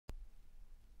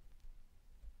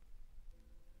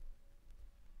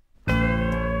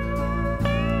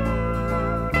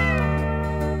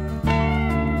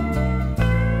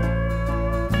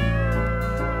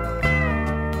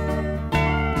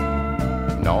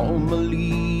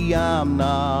Normally I'm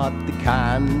not the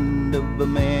kind of a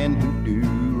man who do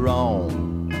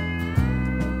wrong,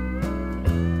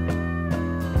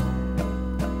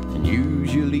 and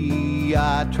usually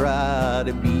I try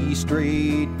to be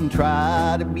straight and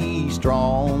try to be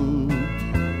strong.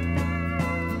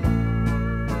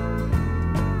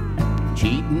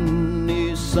 Cheating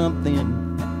is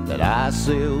something that I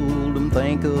seldom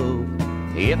think of.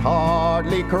 It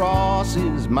hardly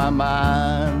crosses my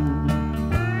mind.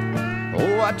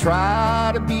 Oh, I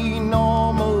try to be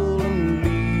normal and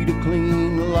lead a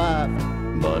clean life,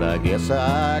 but I guess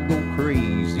I go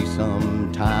crazy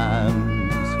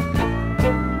sometimes.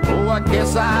 Oh, I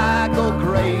guess I go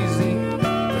crazy,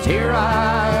 'cause here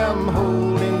I am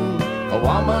holding a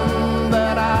woman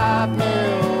that I've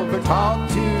never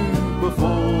talked to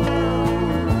before,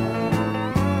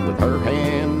 with her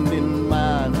hand in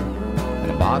mine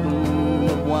and a bottle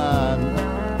of wine.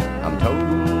 I'm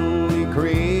totally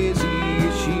crazy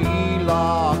as she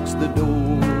locks the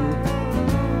door.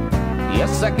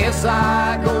 Yes, I guess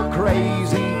I go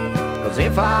crazy, 'cause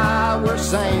if I were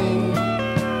sane,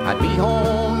 I'd be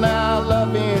home now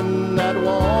loving that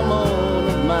woman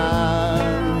of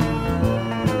mine.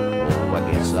 Oh, I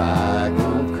guess I go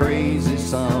crazy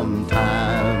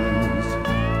sometimes.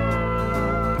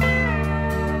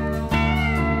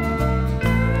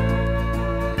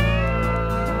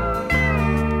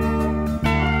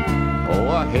 Oh,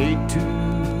 I hate to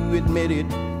admit it,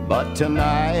 but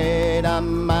tonight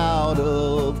I'm out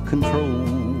of control.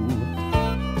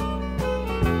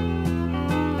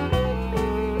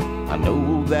 I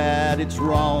know that it's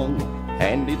wrong,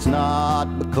 and it's not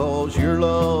because your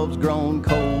love's grown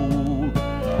cold.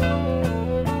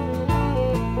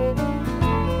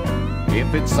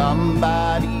 If it's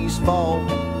somebody's fault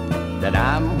that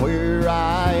I'm where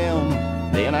I am,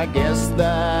 then I guess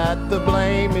that the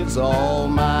blame is all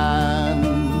mine.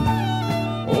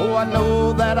 Oh, I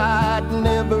know that I'd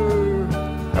never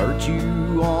hurt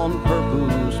you on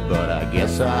purpose, but I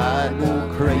guess I go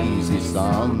crazy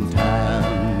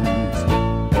sometimes.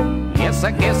 Yes,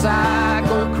 I guess I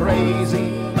go crazy,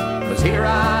 'cause here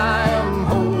I am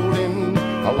holding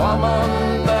a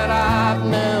woman that I've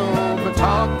never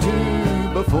talked to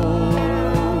before,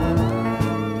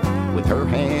 with her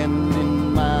hand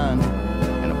in mine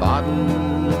and a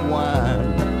bottle of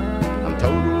wine. I'm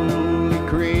totally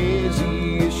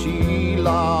crazy as she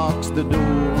locks the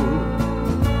door.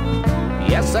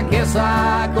 Yes, I guess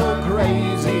I go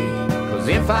crazy, 'cause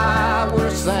if I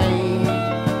were sane,